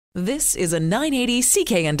This is a 980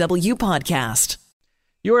 CKNW podcast.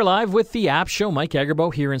 You are live with the App Show. Mike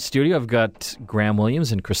Agerbo here in studio. I've got Graham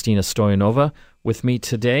Williams and Christina Stoyanova with me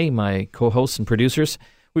today, my co-hosts and producers.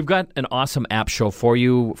 We've got an awesome app show for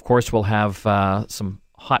you. Of course, we'll have some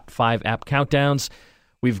Hot 5 app countdowns.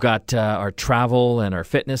 We've got our travel and our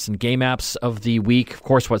fitness and game apps of the week. Of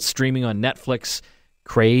course, what's streaming on Netflix,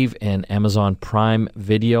 Crave, and Amazon Prime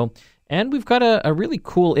Video. And we've got a really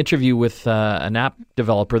cool interview with an app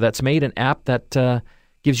developer that's made an app that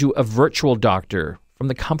gives you a virtual doctor from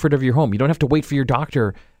the comfort of your home. You don't have to wait for your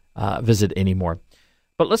doctor visit anymore.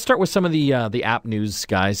 But let's start with some of the app news,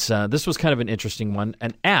 guys. This was kind of an interesting one.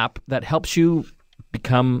 An app that helps you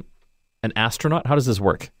become an astronaut. How does this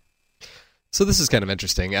work? So this is kind of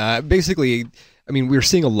interesting. Basically, I mean, we're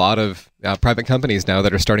seeing a lot of private companies now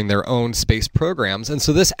that are starting their own space programs. And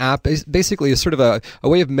so this app basically is sort of a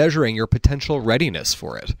way of measuring your potential readiness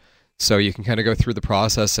for it. So you can kind of go through the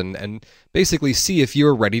process and basically see if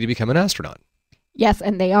you're ready to become an astronaut. Yes,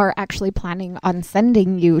 and they are actually planning on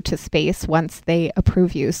sending you to space once they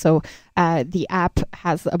approve you. So the app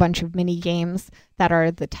has a bunch of mini games that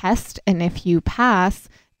are the test, and if you pass,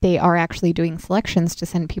 they are actually doing selections to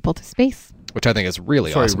send people to space. Which I think is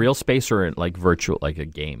really awesome. Sorry, real space or like virtual, like a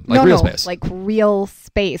game? Like real space. Like real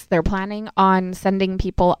space. They're planning on sending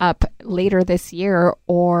people up later this year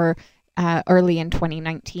or early in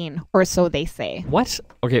 2019, or so they say. What?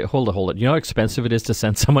 Okay, hold it. You know how expensive it is to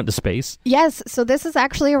send someone to space? Yes, so this is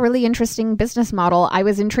actually a really interesting business model. I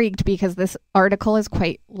was intrigued because this article is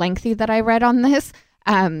quite lengthy that I read on this.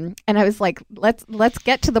 And I was like, let's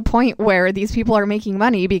get to the point where these people are making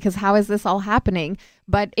money, because how is this all happening?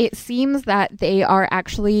 But it seems that they are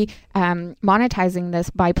actually monetizing this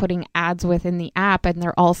by putting ads within the app, and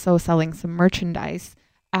they're also selling some merchandise.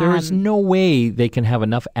 There is no way they can have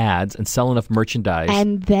enough ads and sell enough merchandise.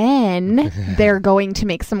 And then they're going to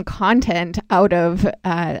make some content out of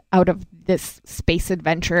this space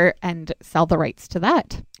adventure and sell the rights to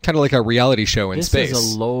that. Kind of like a reality show in space. This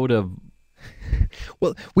is a load of...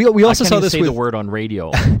 Well, we also saw this say with the word on radio.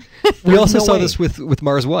 We also saw this with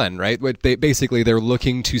Mars One, right? They're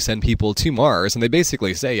looking to send people to Mars, and they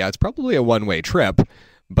basically say, yeah, it's probably a one-way trip,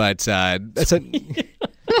 but that's a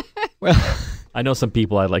well. I know some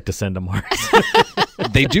people I'd like to send to Mars.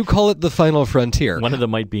 They do call it the final frontier. One of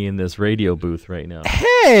them might be in this radio booth right now.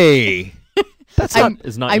 Hey, that's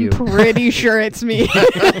not you. I'm pretty sure it's me.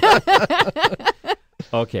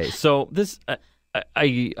 Okay, so this.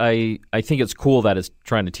 I think it's cool that it's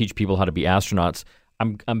trying to teach people how to be astronauts.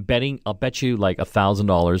 I'm betting. I'll bet you like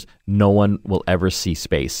 $1,000 no one will ever see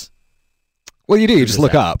space. Well, you do. You just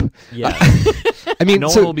look up. Yeah. I mean, no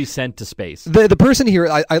one will be sent to space. The person here,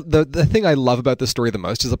 the thing I love about this story the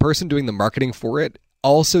most is the person doing the marketing for it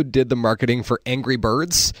also did the marketing for Angry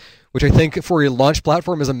Birds, which I think for a launch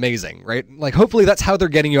platform is amazing, right? Like, hopefully that's how they're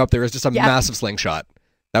getting you up there, is just a massive slingshot.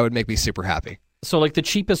 That would make me super happy. So, like, the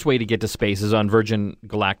cheapest way to get to space is on Virgin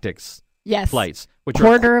Galactic's flights, which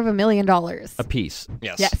are $250,000 a piece.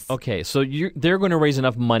 Yes. Okay, so they're going to raise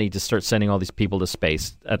enough money to start sending all these people to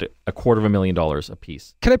space at $250,000 a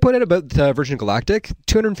piece. Can I point out about Virgin Galactic?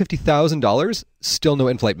 $250,000, still no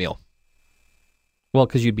in-flight meal. Well,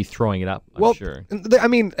 because you'd be throwing it up, I'm sure. I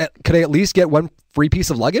mean, could I at least get one free piece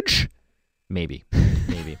of luggage? Maybe.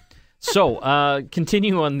 So,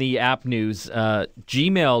 continue on the app news.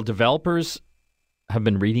 Gmail developers have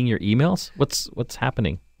been reading your emails. What's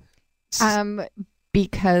happening?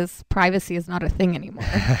 Because privacy is not a thing anymore.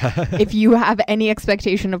 If you have any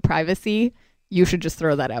expectation of privacy, you should just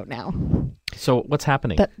throw that out now. So what's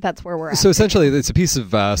happening? That's where we're at. So essentially, it's a piece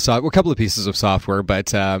of a couple of pieces of software,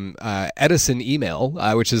 but Edison Email,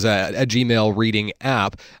 which is a Gmail reading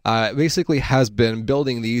app, basically has been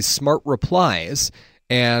building these smart replies.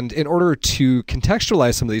 And in order to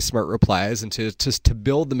contextualize some of these smart replies and to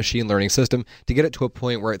build the machine learning system, to get it to a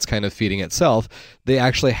point where it's kind of feeding itself, they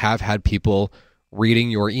actually have had people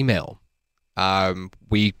reading your email.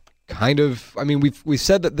 We've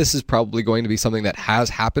said that this is probably going to be something that has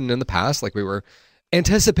happened in the past. Like, we were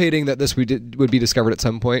anticipating that this would be discovered at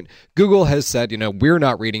some point. Google has said, we're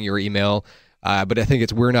not reading your email, but I think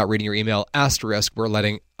it's we're not reading your email, *, we're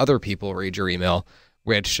letting other people read your email.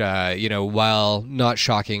 Which, while not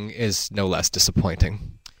shocking, is no less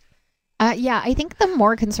disappointing. I think the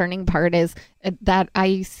more concerning part is that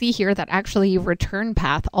I see here that actually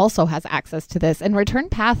ReturnPath also has access to this. And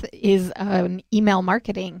ReturnPath is an email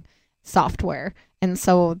marketing software. And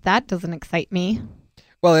so that doesn't excite me.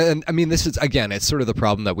 Well, and I mean, this is, again, it's sort of the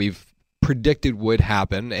problem that we've predicted would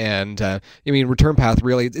happen. And, ReturnPath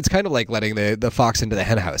really, it's kind of like letting the fox into the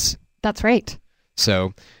hen house. That's right.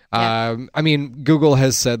 So... I mean, Google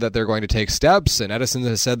has said that they're going to take steps, and Edison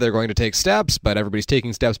has said they're going to take steps, but everybody's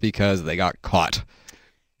taking steps because they got caught.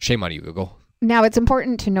 Shame on you, Google. Now, it's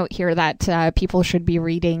important to note here that people should be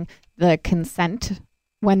reading the consent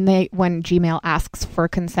when Gmail asks for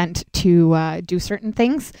consent to do certain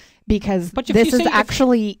things, because this is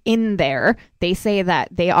actually in there. They say that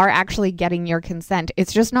they are actually getting your consent.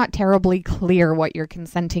 It's just not terribly clear what you're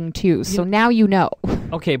consenting to. So now you know.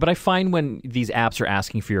 Okay, but I find when these apps are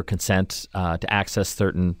asking for your consent to access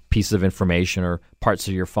certain pieces of information or parts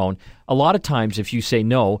of your phone, a lot of times if you say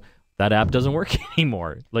no, that app doesn't work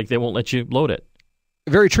anymore. Like they won't let you load it.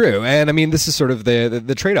 Very true. And I mean, this is sort of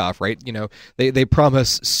the trade-off, right? You know, they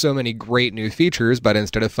promise so many great new features, but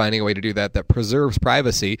instead of finding a way to do that preserves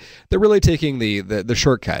privacy, they're really taking the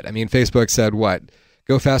shortcut. I mean, Facebook said, what?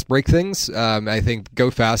 Go fast, break things? I think go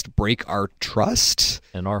fast, break our trust.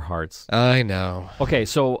 And our hearts. I know. Okay,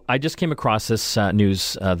 so I just came across this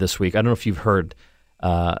news this week. I don't know if you've heard.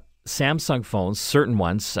 Samsung phones, certain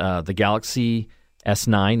ones, the Galaxy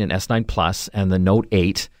S9 and S9 Plus and the Note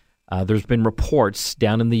 8, there's been reports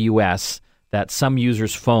down in the U.S. that some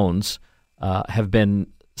users' phones have been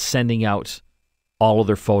sending out all of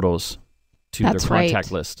their photos to their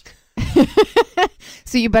contact list.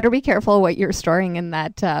 So you better be careful what you're storing in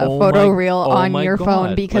that photo reel on your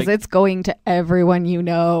phone, because it's going to everyone you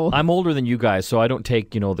know. I'm older than you guys, so I don't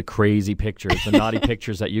take, the crazy pictures, the naughty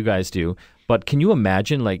pictures that you guys do. But can you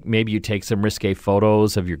imagine, like, maybe you take some risque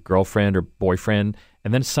photos of your girlfriend or boyfriend,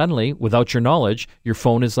 and then suddenly, without your knowledge, your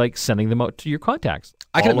phone is like sending them out to your contacts.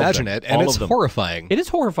 I can imagine it, and it's horrifying. It is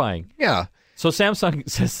horrifying. Yeah. So Samsung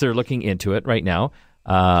says they're looking into it right now.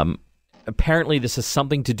 Apparently, this has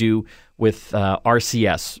something to do with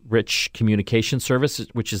RCS, Rich Communication Service,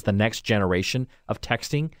 which is the next generation of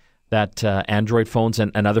texting that Android phones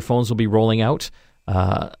and other phones will be rolling out.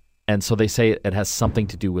 And so they say it has something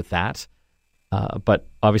to do with that. But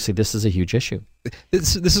obviously, this is a huge issue.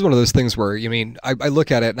 This is one of those things where, I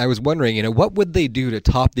look at it and I was wondering, what would they do to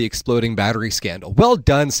top the exploding battery scandal? Well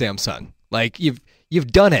done, Samsung. Like, you've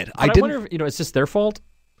done it. But I wonder if, is this their fault?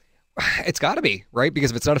 It's got to be, right?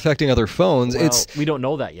 Because if it's not affecting other phones, we don't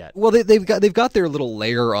know that yet. Well, they've got their little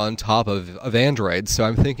layer on top of Android, so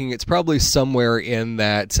I'm thinking it's probably somewhere in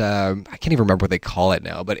that I can't even remember what they call it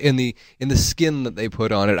now, but in the skin that they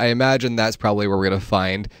put on it, I imagine that's probably where we're going to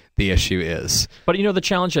find the issue is. But the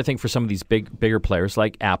challenge I think for some of these bigger players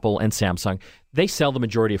like Apple and Samsung, they sell the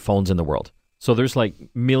majority of phones in the world, so there's like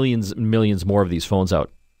millions and millions more of these phones out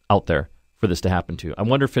there for this to happen to. I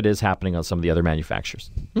wonder if it is happening on some of the other manufacturers.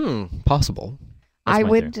 Possible. I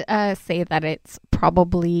would say that it's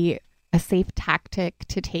probably a safe tactic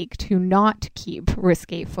to take to not keep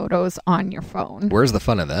risque photos on your phone. Where's the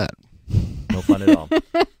fun in that? No fun at all.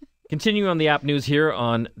 Continuing on the app news here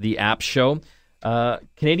on the App Show,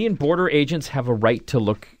 Canadian border agents have a right to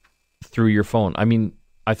look through your phone. I mean,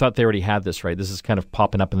 I thought they already had this right. This is kind of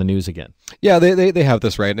popping up in the news again. Yeah, they have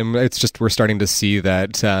this right, and it's just we're starting to see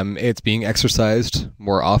that it's being exercised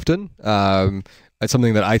more often. It's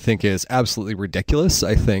something that I think is absolutely ridiculous.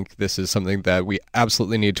 I think this is something that we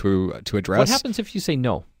absolutely need to address. What happens if you say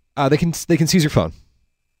no? They can seize your phone,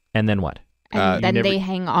 and then what? And then they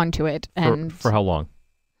hang on to it, and for how long?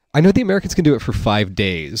 I know the Americans can do it for 5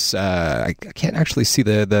 days. I can't actually see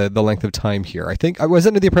the length of time here. I think I was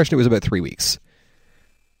under the impression it was about 3 weeks.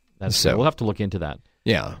 We'll have to look into that.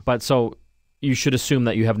 Yeah. But so you should assume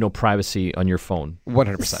that you have no privacy on your phone.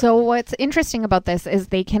 100%. So what's interesting about this is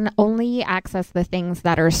they can only access the things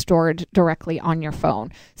that are stored directly on your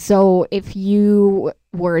phone. So if you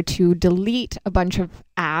were to delete a bunch of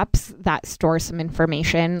apps that store some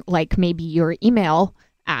information, like maybe your email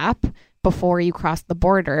app, before you cross the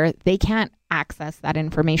border, they can't access that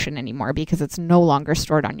information anymore because it's no longer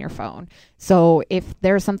stored on your phone. So if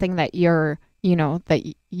there's something that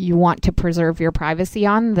that you want to preserve your privacy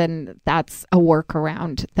on, then that's a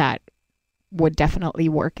workaround that would definitely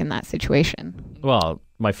work in that situation. Well,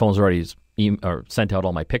 my phone's already sent out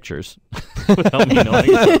all my pictures without me knowing.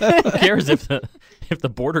 Who cares if the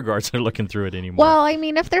border guards are looking through it anymore? Well, I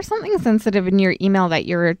mean, if there's something sensitive in your email that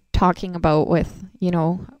you're talking about with,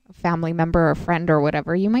 a family member or friend or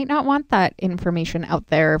whatever, you might not want that information out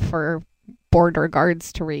there for border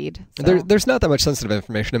guards to read. So. There's not that much sensitive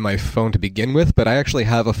information in my phone to begin with, but I actually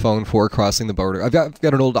have a phone for crossing the border. I've got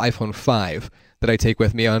an old iPhone 5 that I take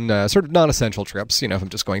with me on sort of non-essential trips, if I'm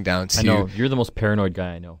just going down to... I know, you're the most paranoid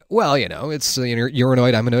guy I know. Well, it's you're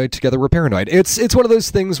annoyed, I'm annoyed, together we're paranoid. It's one of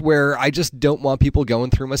those things where I just don't want people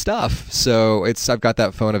going through my stuff. So I've got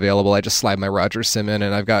that phone available, I just slide my Rogers SIM in,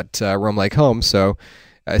 and I've got Roam Like Home, so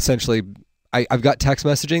essentially... I've got text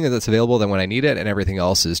messaging that's available then when I need it, and everything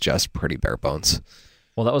else is just pretty bare bones.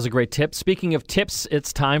 Well, that was a great tip. Speaking of tips,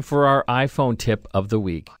 it's time for our iPhone tip of the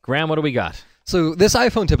week. Graham, what do we got? So this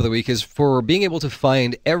iPhone tip of the week is for being able to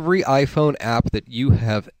find every iPhone app that you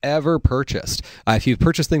have ever purchased. If you've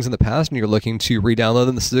purchased things in the past and you're looking to re-download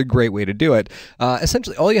them, this is a great way to do it.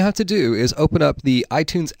 Essentially, all you have to do is open up the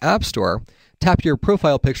iTunes App Store, tap your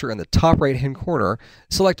profile picture in the top right-hand corner,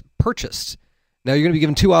 select Purchased. Now you're going to be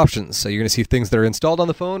given two options. So you're going to see things that are installed on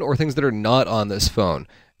the phone or things that are not on this phone.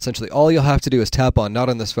 Essentially, all you'll have to do is tap on Not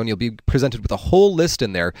on this phone. You'll be presented with a whole list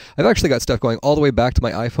in there. I've actually got stuff going all the way back to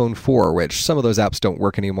my iPhone 4, which some of those apps don't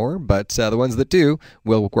work anymore, but the ones that do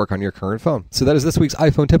will work on your current phone. So that is this week's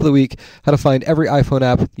iPhone tip of the week, how to find every iPhone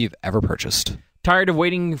app you've ever purchased. Tired of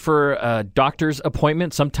waiting for a doctor's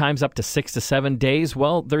appointment, sometimes up to 6 to 7 days?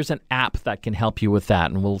 Well, there's an app that can help you with that,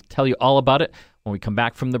 and we'll tell you all about it when we come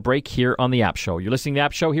back from the break here on The App Show. You're listening to The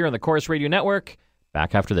App Show here on the Corus Radio Network.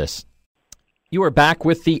 Back after this. You are back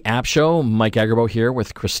with The App Show. Mike Agerbo here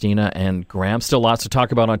with Christina and Graham. Still lots to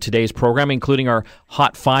talk about on today's program, including our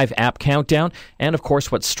Hot 5 app countdown and, of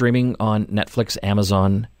course, what's streaming on Netflix,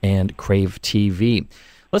 Amazon, and Crave TV.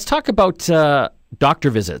 Let's talk about doctor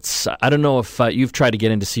visits. I don't know if you've tried to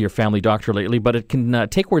get in to see your family doctor lately, but it can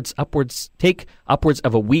take upwards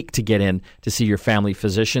of a week to get in to see your family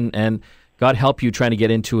physician, and God help you trying to get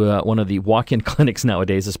into one of the walk-in clinics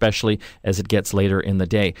nowadays, especially as it gets later in the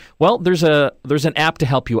day. Well, there's an app to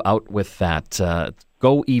help you out with that.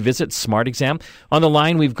 Go eVisit Smart Exam. On the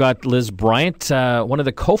line, we've got Liz Bryant, one of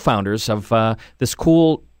the co-founders of this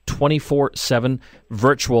cool 24/7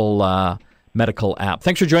 virtual medical app.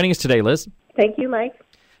 Thanks for joining us today, Liz. Thank you, Mike.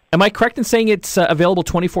 Am I correct in saying it's available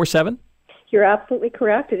 24/7? You're absolutely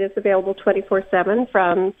correct. It is available 24/7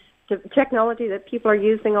 from the technology that people are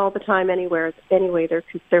using all the time anyway,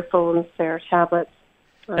 their phones, their tablets,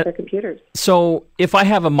 their computers. So if I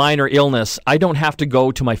have a minor illness, I don't have to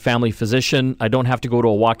go to my family physician. I don't have to go to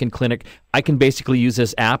a walk-in clinic. I can basically use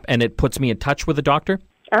this app, and it puts me in touch with a doctor?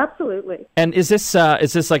 Absolutely. And is this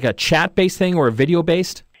like a chat-based thing or a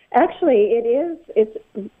video-based? Actually, it is. It's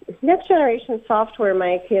next-generation software,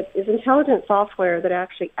 Mike. It is intelligent software that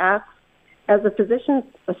actually acts as a physician's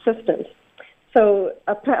assistant. So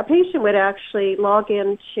a patient would actually log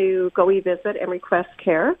in to Go eVisit and request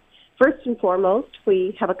care. First and foremost,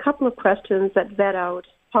 we have a couple of questions that vet out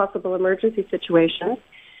possible emergency situations.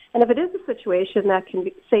 And if it is a situation that can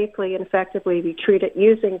be safely and effectively be treated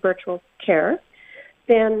using virtual care,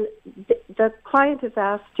 then the client is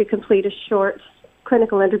asked to complete a short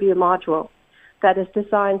clinical interview module that is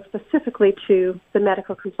designed specifically to the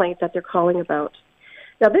medical complaint that they're calling about.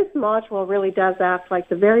 Now, this module really does act like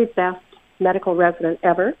the very best medical resident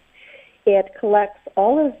ever. It collects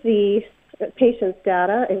all of the patient's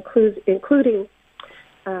data, including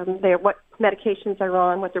what medications they're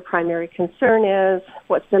on, what their primary concern is,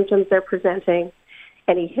 what symptoms they're presenting,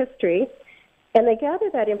 any history, and they gather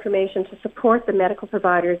that information to support the medical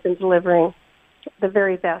providers in delivering the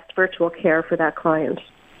very best virtual care for that client.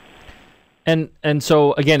 And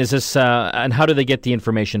so, again, is this, and how do they get the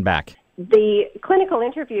information back? The clinical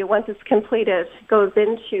interview, once it's completed, goes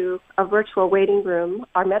into a virtual waiting room.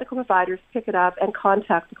 Our medical providers pick it up and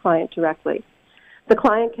contact the client directly. The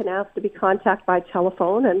client can ask to be contacted by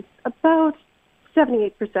telephone, and about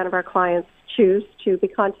 78% of our clients choose to be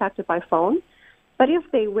contacted by phone. But if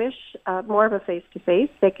they wish more of a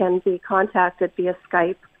face-to-face, they can be contacted via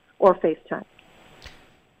Skype or FaceTime.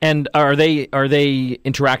 And are they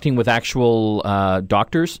interacting with actual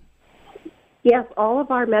doctors? Yes, all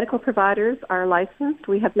of our medical providers are licensed.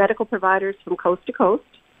 We have medical providers from coast to coast,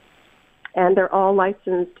 and they're all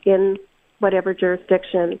licensed in whatever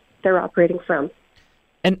jurisdiction they're operating from.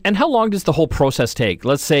 And how long does the whole process take?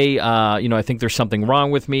 Let's say, I think there's something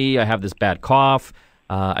wrong with me. I have this bad cough.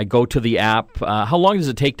 I go to the app. How long does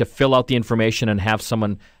it take to fill out the information and have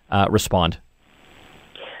someone respond?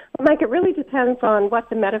 Mike, it really depends on what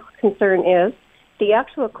the medical concern is. The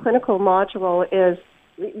actual clinical module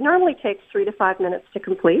normally takes 3 to 5 minutes to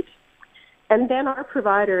complete. And then our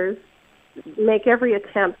providers make every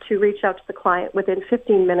attempt to reach out to the client within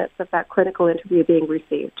 15 minutes of that clinical interview being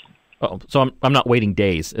received. Oh, so I'm not waiting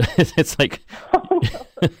days. It's like...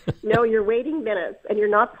 No, you're waiting minutes, and you're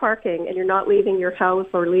not parking, and you're not leaving your house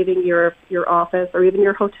or leaving your office or even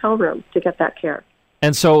your hotel room to get that care.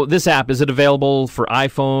 And so this app, is it available for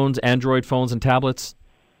iPhones, Android phones, and tablets?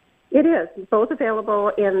 It is. Both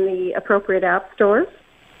available in the appropriate app stores.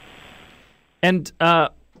 And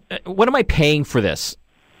what am I paying for this?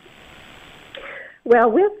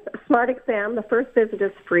 Well, with Smart Exam, the first visit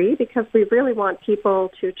is free because we really want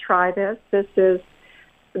people to try this.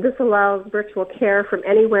 This allows virtual care from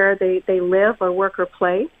anywhere they live or work or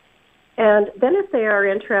play. And then if they are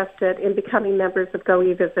interested in becoming members of Go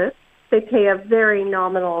eVisit, they pay a very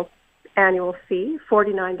nominal annual fee,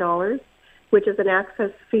 $49, which is an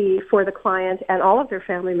access fee for the client and all of their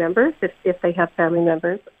family members, if they have family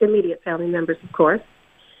members, immediate family members, of course.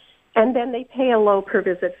 And then they pay a low per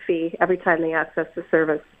visit fee every time they access the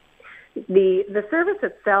service. The service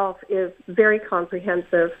itself is very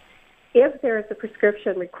comprehensive. If there is a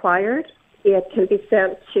prescription required, it can be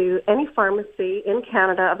sent to any pharmacy in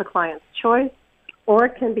Canada of a client's choice, or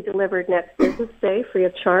it can be delivered next business day free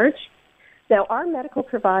of charge. Now, our medical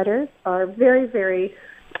providers are very, very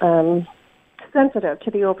sensitive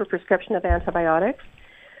to the overprescription of antibiotics.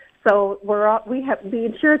 So we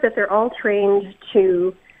ensure that they're all trained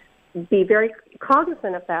to be very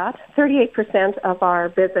cognizant of that. 38% of our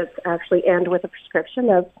visits actually end with a prescription,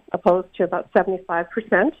 as opposed to about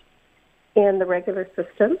 75% in the regular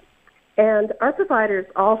system. And our providers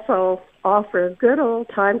also offer good old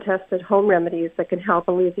time-tested home remedies that can help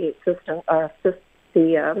alleviate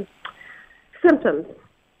the symptoms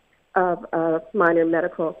of a minor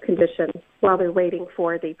medical condition while they're waiting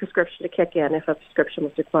for the prescription to kick in if a prescription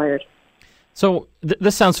was required. So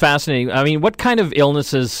this sounds fascinating. I mean, what kind of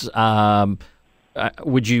illnesses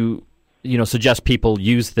would you suggest people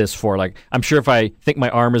use this for? Like, I'm sure if I think my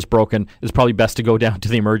arm is broken, it's probably best to go down to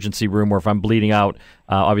the emergency room, or if I'm bleeding out,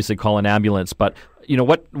 obviously call an ambulance. But,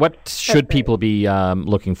 what should people be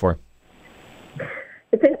looking for?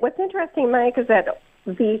 What's interesting, Mike, is that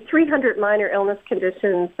the 300 minor illness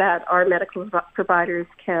conditions that our medical providers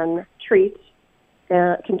can treat,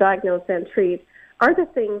 can diagnose and treat, are the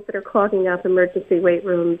things that are clogging up emergency wait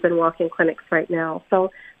rooms and walk-in clinics right now.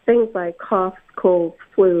 So things like coughs, colds,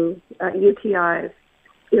 flu, UTIs,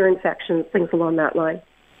 ear infections, things along that line.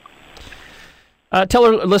 Tell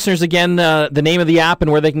our listeners again the name of the app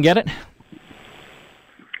and where they can get it.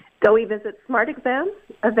 Go eVisit Smart Exam,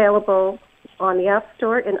 available on the App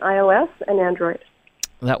Store in iOS and Android.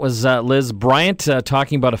 That was Liz Bryant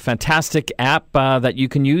talking about a fantastic app that you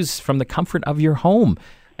can use from the comfort of your home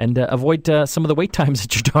and avoid some of the wait times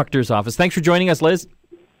at your doctor's office. Thanks for joining us, Liz.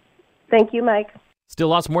 Thank you, Mike. Still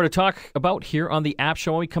lots more to talk about here on the App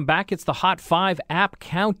Show. When we come back, it's the Hot 5 App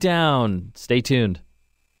Countdown. Stay tuned.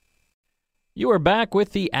 You are back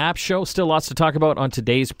with the App Show. Still lots to talk about on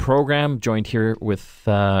today's program. Joined here with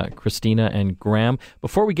Christina and Graham.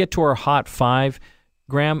 Before we get to our Hot 5,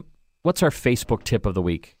 Graham, what's our Facebook tip of the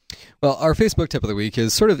week? Well, our Facebook tip of the week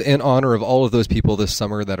is sort of in honor of all of those people this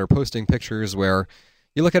summer that are posting pictures where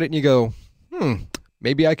you look at it and you go,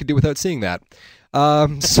 maybe I could do without seeing that.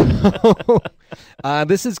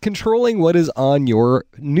 This is controlling what is on your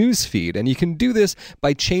news feed, and you can do this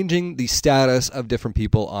by changing the status of different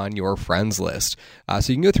people on your friends list.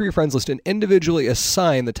 So you can go through your friends list and individually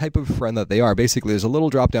assign the type of friend that they are. Basically, there's a little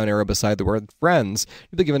drop-down arrow beside the word friends.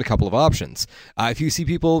 You'll be given a couple of options. If you see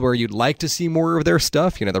people where you'd like to see more of their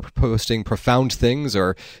stuff, they're posting profound things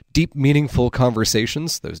or deep, meaningful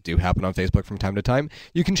conversations, those do happen on Facebook from time to time,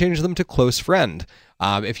 you can change them to close friend.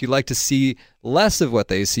 If you'd like to see less of what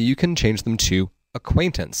they see, you can change them to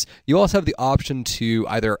acquaintance. You also have the option to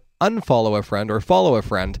either unfollow a friend or follow a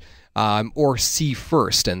friend, or see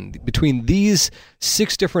first. And between these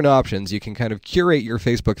 6 different options, you can kind of curate your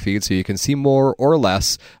Facebook feed so you can see more or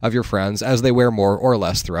less of your friends as they wear more or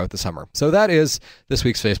less throughout the summer. So that is this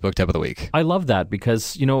week's Facebook tip of the week. I love that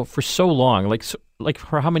because, for so long, like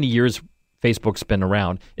for how many years Facebook's been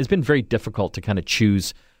around, it's been very difficult to kind of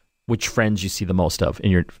choose which friends you see the most of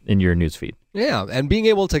in your newsfeed. Yeah, and being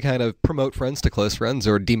able to kind of promote friends to close friends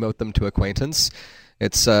or demote them to acquaintance,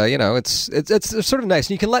 it's it's sort of nice.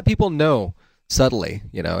 And you can let people know subtly.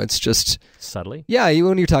 It's just subtly. Yeah,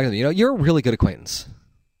 when you're talking to them, you're a really good acquaintance.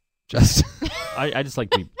 Just I just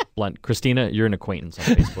like to be blunt. Christina, you're an acquaintance on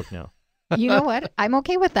Facebook now. You know what? I'm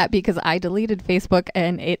okay with that because I deleted Facebook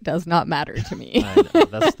and it does not matter to me. I know.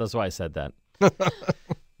 That's why I said that.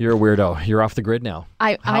 You're a weirdo. You're off the grid now.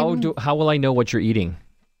 How will I know what you're eating?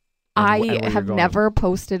 I have never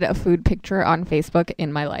posted a food picture on Facebook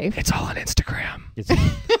in my life. It's all on Instagram.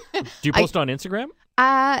 Do you post on Instagram?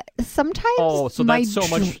 Sometimes. Oh, so that's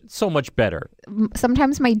so much better.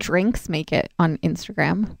 Sometimes my drinks make it on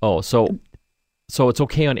Instagram. Oh, so it's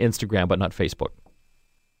okay on Instagram, but not Facebook.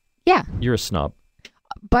 Yeah. You're a snob.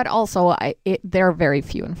 But also, they're very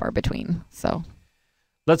few and far between. So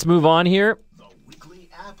let's move on here.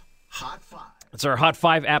 Hot 5. It's our Hot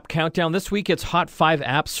 5 app countdown. This week, it's Hot 5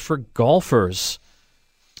 apps for golfers.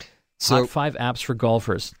 Hot 5 apps for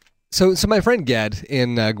golfers. So my friend Ged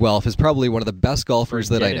in Guelph is probably one of the best golfers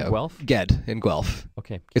that I Ged in know. Guelph? Ged in Guelph.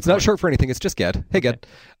 Okay. keep It's not going. short for anything. It's just Ged. Hey, Ged.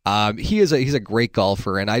 He's a great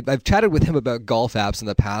golfer, and I've chatted with him about golf apps in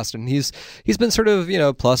the past, and he's been sort of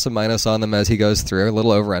plus and minus on them as he goes through, a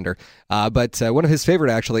little over under. But one of his favorite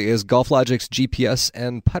actually is GolfLogic's GPS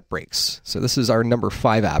and putt breaks. So this is our number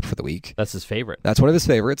 5 app for the week. That's his favorite. That's one of his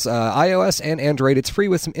favorites. iOS and Android. It's free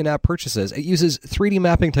with some in-app purchases. It uses 3D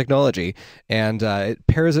mapping technology, and it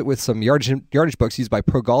pairs it with some yardage books used by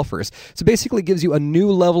pro golfers. So basically gives you a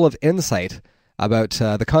new level of insight about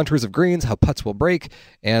the contours of greens, how putts will break,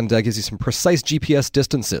 and gives you some precise GPS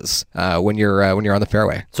distances when you're on the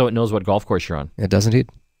fairway. So it knows what golf course you're on. It does indeed.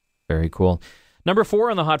 Very cool. Number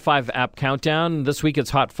 4 on the Hot 5 app countdown. This week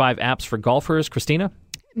it's Hot 5 apps for golfers. Christina?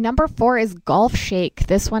 Number 4 is Golf Shake.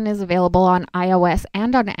 This one is available on iOS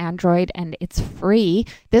and on Android, and it's free.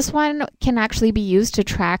 This one can actually be used to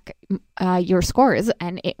track your scores,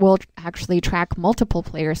 and it will actually track multiple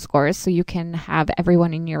player scores, so you can have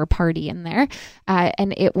everyone in your party in there.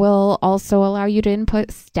 And it will also allow you to input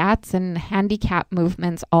stats and handicap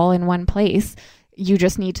movements all in one place. You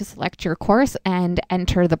just need to select your course and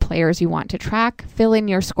enter the players you want to track, fill in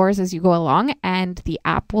your scores as you go along, and the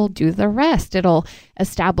app will do the rest. It'll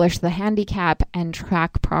establish the handicap and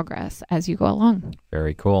track progress as you go along.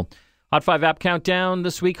 Very cool. Hot 5 app countdown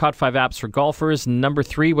this week. Hot 5 apps for golfers. Number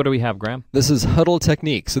 3, what do we have, Graham? This is Huddle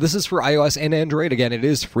Technique. So this is for iOS and Android. Again, it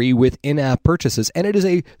is free with in-app purchases, and it is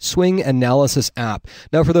a swing analysis app.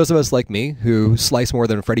 Now, for those of us like me who slice more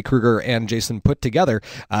than Freddy Krueger and Jason put together,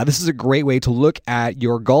 this is a great way to look at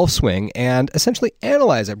your golf swing and essentially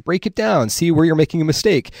analyze it, break it down, see where you're making a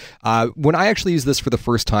mistake. When I actually used this for the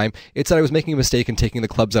first time, it said I was making a mistake in taking the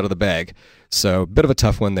clubs out of the bag. So, a bit of a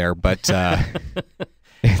tough one there, but...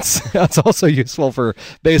 It's also useful for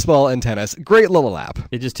baseball and tennis. Great little app.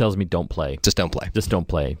 It just tells me don't play. Just don't play. Just don't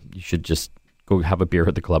play. You should just go have a beer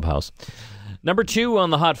at the clubhouse. Number 2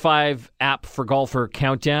 on the Hot 5 app for golfer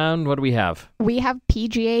countdown. What do we have? We have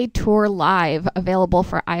PGA Tour Live available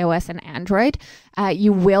for iOS and Android.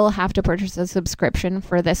 You will have to purchase a subscription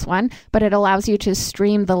for this one, but it allows you to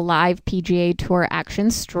stream the live PGA Tour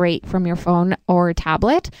action straight from your phone or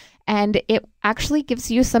tablet. And it actually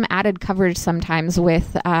gives you some added coverage sometimes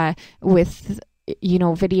with video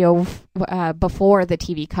before the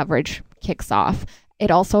TV coverage kicks off.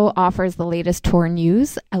 It also offers the latest tour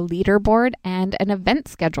news, a leaderboard, and an event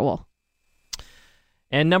schedule.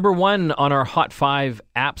 And number 1 on our Hot 5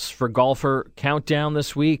 apps for golfer countdown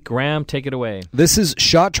this week. Graham, take it away. This is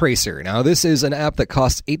Shot Tracer. Now, this is an app that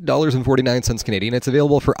costs $8.49 Canadian. It's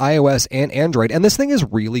available for iOS and Android, and this thing is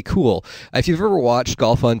really cool. If you've ever watched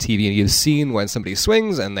golf on TV and you've seen when somebody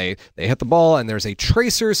swings and they hit the ball and there's a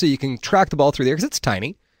tracer so you can track the ball through there because it's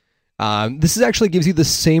tiny. This actually gives you the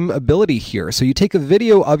same ability here. So you take a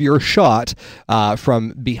video of your shot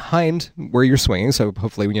from behind where you're swinging. So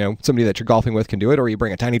hopefully, somebody that you're golfing with can do it, or you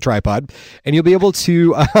bring a tiny tripod, and you'll be able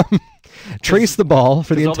to trace the ball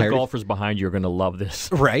for the all entire. the golfers behind you are going to love this.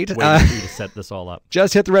 Right. Waiting for you to set this all up.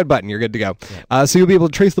 Just hit the red button. You're good to go. Yeah. So you'll be able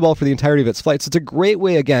to trace the ball for the entirety of its flight. So it's a great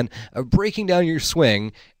way, again, of breaking down your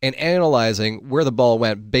swing and analyzing where the ball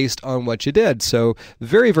went based on what you did. So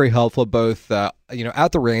very, very helpful both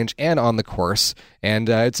at the range and on the course. And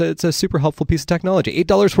it's a super helpful piece of technology.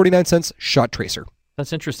 $8.49 Shot Tracer.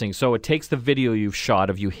 That's interesting. So it takes the video you've shot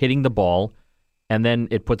of you hitting the ball, and then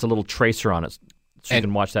it puts a little tracer on it so you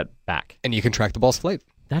can watch that back. And you can track the ball's flight.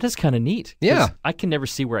 That is kind of neat. Yeah. I can never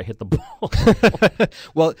see where I hit the ball.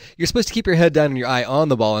 Well, you're supposed to keep your head down and your eye on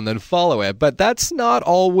the ball and then follow it, but that's not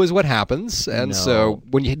always what happens. And so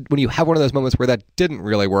when you have one of those moments where that didn't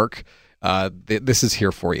really work, this is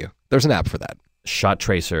here for you. There's an app for that. Shot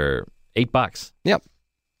Tracer, $8. Yep.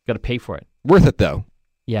 Got to pay for it. Worth it, though.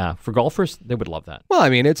 Yeah, for golfers, they would love that. Well, I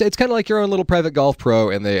mean, it's kind of like your own little private golf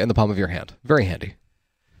pro in the palm of your hand. Very handy.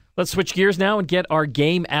 Let's switch gears now and get our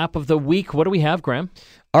game app of the week. What do we have, Graham?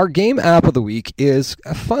 Our game app of the week is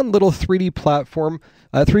a fun little 3D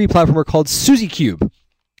platformer called Suzy Cube.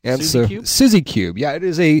 And Suzy Cube? Suzy Cube, yeah, it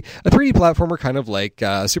is a 3D platformer kind of like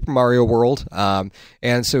Super Mario World.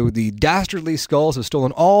 And so the dastardly skulls have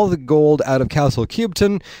stolen all the gold out of Castle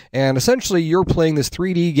Cubeton, and essentially you're playing this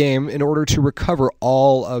 3D game in order to recover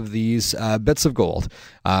all of these bits of gold.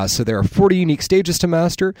 So there are 40 unique stages to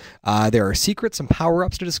master. There are secrets and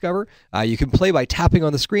power-ups to discover. You can play by tapping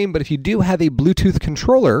on the screen, but if you do have a Bluetooth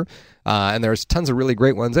controller, and there's tons of really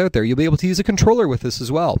great ones out there, you'll be able to use a controller with this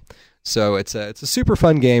as well. So it's a super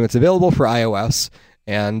fun game. It's available for iOS,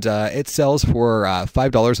 and it sells for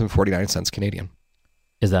 $5.49 Canadian.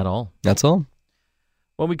 Is that all? That's all.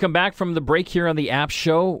 When we come back from the break here on the App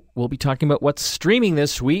Show, we'll be talking about what's streaming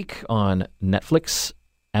this week on Netflix,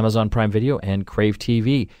 Amazon Prime Video, and Crave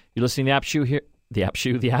TV. You're listening to the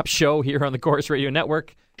App Show here on the Corus Radio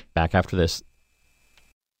Network. Back after this.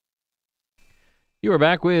 You are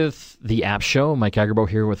back with the App Show. Mike Agerbo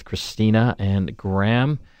here with Christina and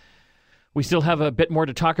Graham. We still have a bit more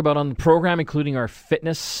to talk about on the program, including our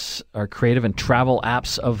fitness, our creative and travel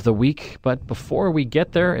apps of the week. But before we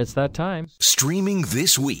get there, it's that time. Streaming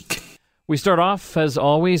this week. We start off, as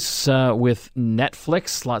always, with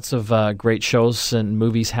Netflix. Lots of great shows and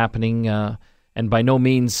movies happening. And by no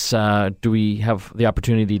means do we have the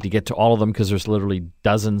opportunity to get to all of them because there's literally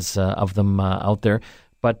dozens of them out there.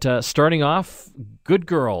 But starting off, Good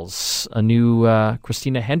Girls, a new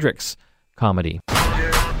Christina Hendricks comedy.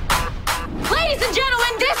 Ladies and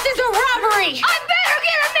gentlemen, this is a robbery! I better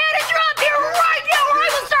get a manager up here right now or I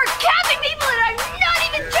will start capping people and I'm not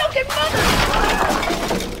even joking, mother!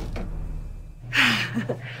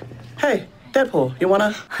 Hey, Deadpool, you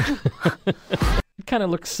wanna? It kind of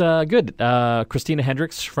looks good. Christina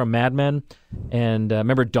Hendricks from Mad Men. And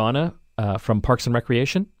remember Donna from Parks and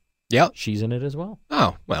Recreation? Yeah. She's in it as well.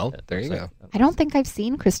 Oh, well, there you go. I don't think I've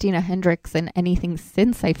seen Christina Hendricks in anything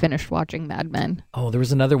since I finished watching Mad Men. Oh, there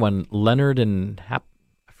was another one, Leonard and I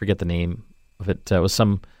forget the name of it. It was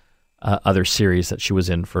some other series that she was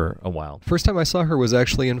in for a while. First time I saw her was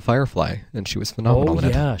actually in Firefly, and she was phenomenal in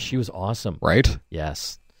it. Yeah, she was awesome. Right?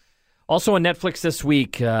 Yes. Also on Netflix this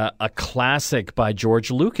week, a classic by George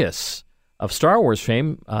Lucas of Star Wars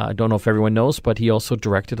fame. I don't know if everyone knows, but he also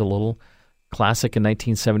directed a little classic in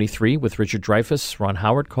 1973 with Richard Dreyfuss, Ron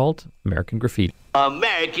Howard, called American Graffiti.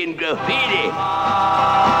 American Graffiti.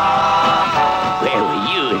 Where were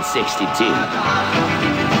you in '62?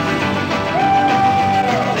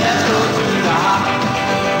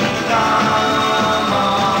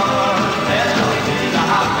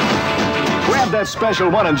 That special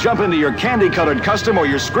one and jump into your candy-colored custom or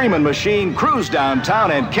your screaming machine, cruise downtown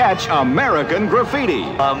and catch American Graffiti.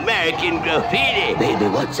 American Graffiti. Baby,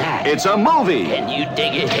 what's that? It's a movie. Can you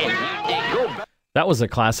dig it? Can you dig it? That was a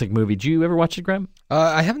classic movie. Did you ever watch it, Graham?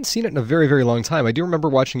 I haven't seen it in a very, very long time. I do remember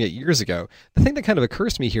watching it years ago. The thing that kind of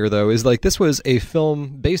occurs to me here, though, is like this was a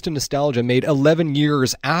film based in nostalgia made 11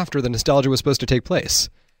 years after the nostalgia was supposed to take place.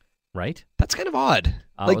 Right? That's kind of odd.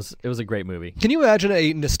 It was a great movie. Can you imagine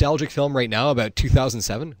a nostalgic film right now about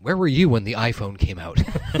 2007? Where were you when the iPhone came out?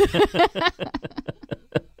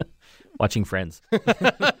 Watching Friends.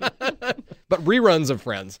 But reruns of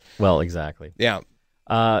Friends. Well, exactly. Yeah.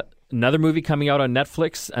 Another movie coming out on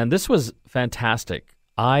Netflix, and this was fantastic.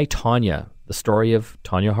 I, Tonya, the story of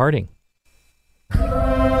Tonya Harding. The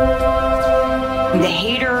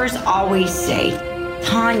haters always say,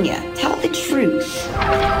 Tonya, tell the truth.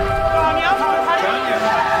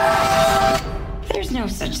 There's no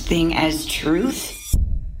such thing as truth.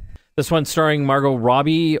 This one starring Margot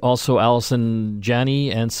Robbie, also Allison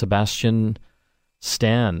Janney, and Sebastian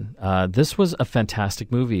Stan. This was a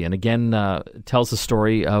fantastic movie, and again, it tells the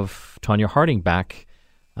story of Tonya Harding back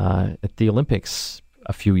at the Olympics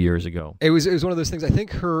a few years ago. It was one of those things. I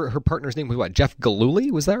think her partner's name was what? Jeff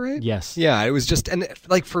Gillooly, was that right? Yes. Yeah, it was just, and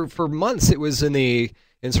like for months it was in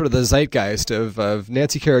sort of the zeitgeist of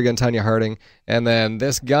Nancy Kerrigan, Tonya Harding, and then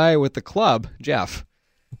this guy with the club, Jeff.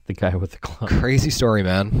 The guy with the club. Crazy story,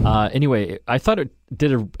 man. Anyway, I thought it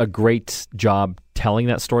did a great job telling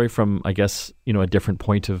that story from, I guess, a different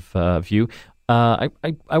point of view. I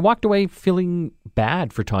walked away feeling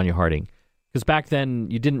bad for Tonya Harding. Because back then,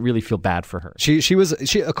 you didn't really feel bad for her. She was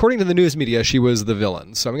according to the news media, she was the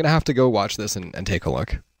villain. So I'm going to have to go watch this and take a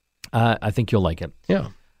look. I think you'll like it. Yeah.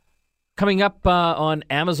 Coming up on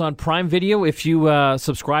Amazon Prime Video, if you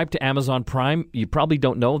subscribe to Amazon Prime, you probably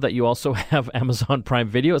don't know that you also have Amazon Prime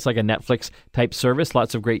Video. It's like a Netflix-type service,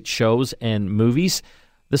 lots of great shows and movies.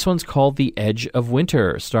 This one's called The Edge of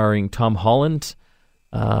Winter, starring Tom Holland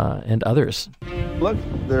and others. Look,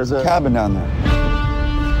 there's a cabin down there.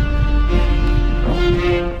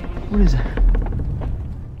 What is that?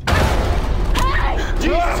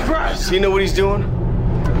 Jesus Christ! Do you know what he's doing?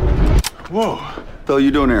 Whoa. What the hell are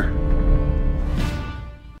you doing here?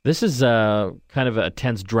 This is kind of a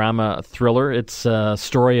tense drama thriller. It's a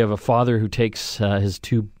story of a father who takes his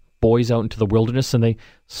two boys out into the wilderness, and they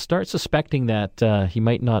start suspecting that he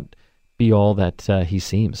might not be all that he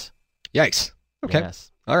seems. Yikes. Okay. Yes.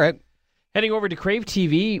 All right. Heading over to Crave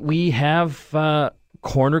TV, we have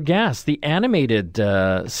Corner Gas, the animated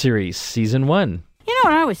series, Season 1. You know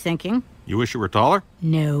what I was thinking? You wish you were taller?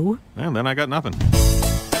 No. Well, then I got nothing.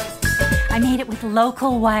 I made it with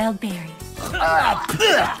local wild berries.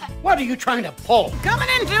 What are you trying to pull? Coming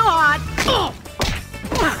in too hot.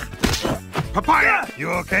 Papaya! You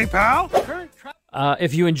okay, pal?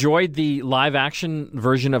 If you enjoyed the live-action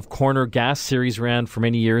version of Corner Gas series ran for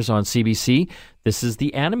many years on CBC, this is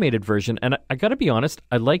the animated version. And I got to be honest,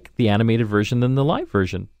 I like the animated version than the live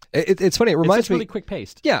version. It's funny. It reminds me. It's really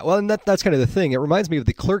quick-paced. Yeah, well, and that's kind of the thing. It reminds me of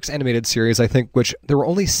the Clerks animated series, I think, which there were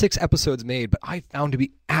only 6 episodes made, but I found to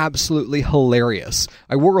be absolutely hilarious.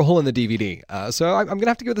 I wore a hole in the DVD, so I'm going to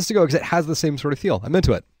have to give this a go because it has the same sort of feel. I'm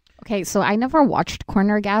into it. Okay, so I never watched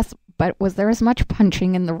Corner Gas, but was there as much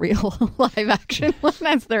punching in the real live-action one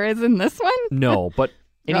as there is in this one? No, but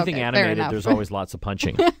anything Okay, fair animated, enough. there's always lots of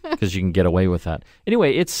punching because you can get away with that.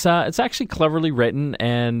 Anyway, it's actually cleverly written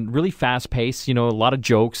and really fast-paced. A lot of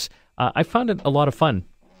jokes. I found it a lot of fun.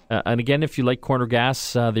 And again, if you like Corner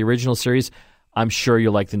Gas, the original series, I'm sure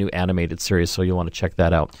you'll like the new animated series, so you'll want to check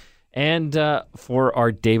that out. And for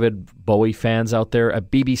our David Bowie fans out there, a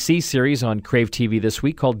BBC series on Crave TV this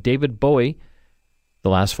week called David Bowie, The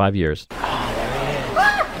Last 5 Years. Love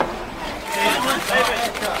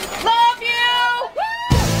you!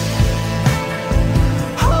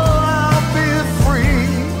 I'll be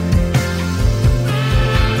free.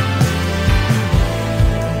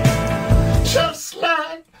 Just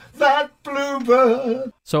like that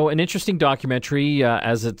bluebird. So an interesting documentary,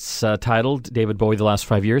 as it's titled, David Bowie, The Last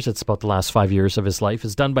 5 Years. It's about the last 5 years of his life.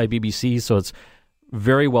 It's done by BBC, so it's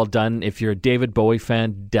very well done. If you're a David Bowie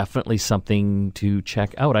fan, definitely something to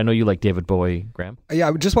check out. I know you like David Bowie, Graham. Yeah,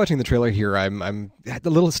 I'm just watching the trailer here. I'm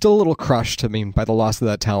still a little crushed. By the loss of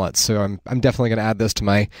that talent. So I'm definitely going to add this to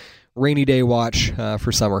my rainy day watch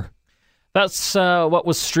for summer. That's what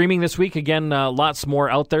was streaming this week. Again, lots more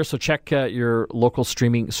out there, so check your local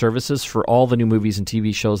streaming services for all the new movies and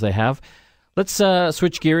TV shows they have. Let's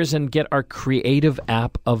switch gears and get our creative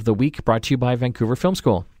app of the week, brought to you by Vancouver Film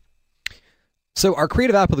School. So our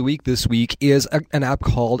creative app of the week this week is an app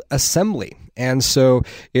called Assembly. And so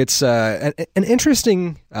it's an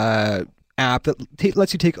interesting app that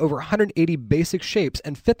lets you take over 180 basic shapes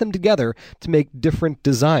and fit them together to make different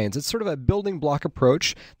designs. It's sort of a building block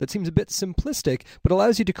approach that seems a bit simplistic, but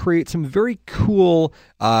allows you to create some very cool,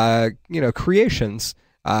 creations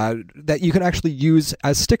that you can actually use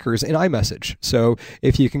as stickers in iMessage. So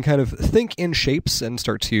if you can kind of think in shapes and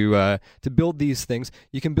start to build these things,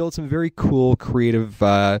 you can build some very cool, creative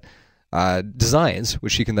designs,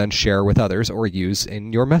 which you can then share with others or use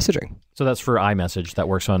in your messaging. So that's for iMessage that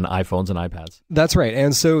works on iPhones and iPads. That's right.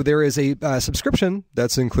 And so there is a subscription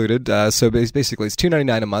that's included. So basically it's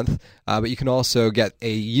 $2.99 a month, but you can also get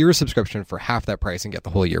a year subscription for half that price and get the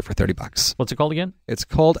whole year for $30. What's it called again? It's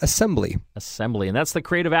called Assembly. Assembly. And that's the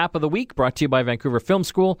creative app of the week, brought to you by Vancouver Film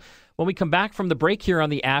School. When we come back from the break here on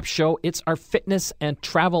the App Show, it's our fitness and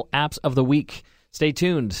travel apps of the week. Stay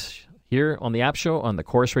tuned here on the App Show on the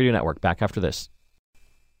Chorus Radio Network. Back after this.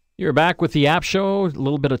 You're back with the App Show. A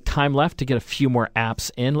little bit of time left to get a few more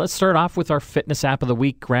apps in. Let's start off with our fitness app of the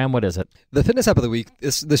week. Graham, what is it? The fitness app of the week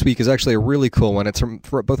this week is actually a really cool one. It's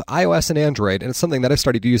for both iOS and Android, and it's something that I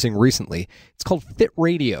started using recently. It's called Fit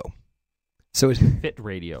Radio. So it's Fit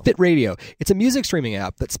Radio. Fit Radio. It's a music streaming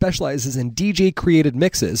app that specializes in DJ-created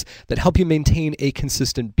mixes that help you maintain a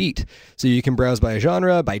consistent beat. So you can browse by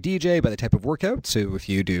genre, by DJ, by the type of workout. So if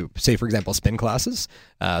you do, say, for example, spin classes,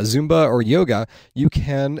 Zumba, or yoga, you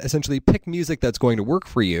can essentially pick music that's going to work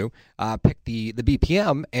for you, pick the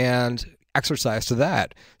BPM, and exercise to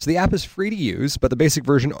that. So the app is free to use, but the basic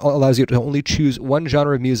version allows you to only choose one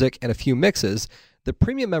genre of music and a few mixes. The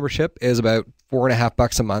premium membership is about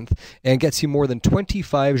 $4.50 a month and gets you more than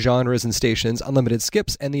 25 genres and stations, unlimited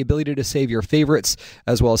skips, and the ability to save your favorites,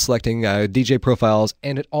 as well as selecting DJ profiles,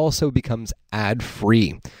 and it also becomes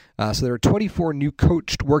ad-free. So there are 24 new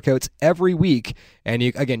coached workouts every week, and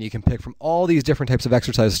you can pick from all these different types of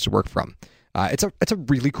exercises to work from. It's a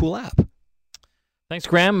really cool app. Thanks,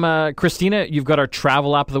 Graham. Christina, you've got our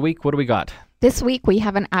travel app of the week. What do we got? This week we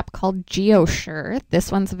have an app called GeoSure.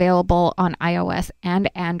 This one's available on iOS and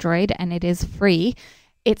Android, and it is free.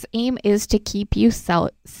 Its aim is to keep you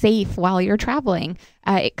safe while you're traveling.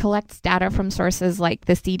 It collects data from sources like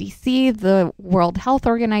the CDC, the World Health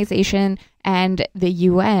Organization, and the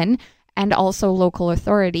UN, and also local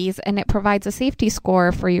authorities, and it provides a safety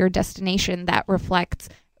score for your destination that reflects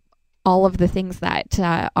all of the things that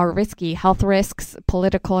are risky: health risks,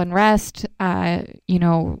 political unrest,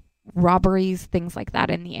 robberies, things like that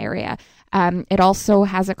in the area. It also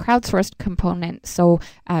has a crowdsourced component, so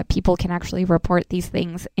people can actually report these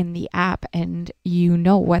things in the app, and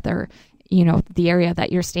whether the area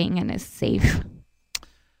that you're staying in is safe.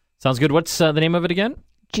 Sounds good. What's the name of it again?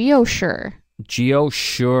 GeoSure.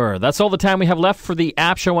 GeoSure. That's all the time we have left for the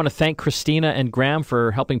App Show. I want to thank Christina and Graham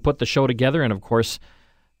for helping put the show together, and of course,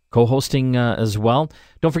 co-hosting as well.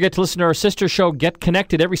 Don't forget to listen to our sister show, Get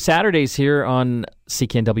Connected, every Saturdays here on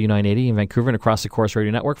CKNW 980 in Vancouver and across the Corus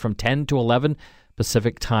Radio Network from 10 to 11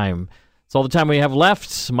 Pacific time. That's all the time we have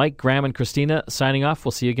left. Mike, Graham, and Christina signing off.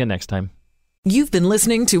 We'll see you again next time. You've been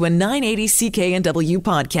listening to a 980 CKNW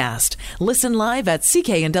podcast. Listen live at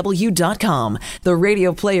cknw.com, the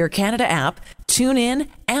Radio Player Canada app, tune in,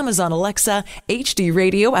 Amazon Alexa, HD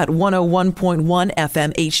Radio at 101.1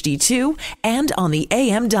 FM HD2, and on the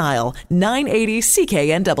AM dial, 980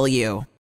 CKNW.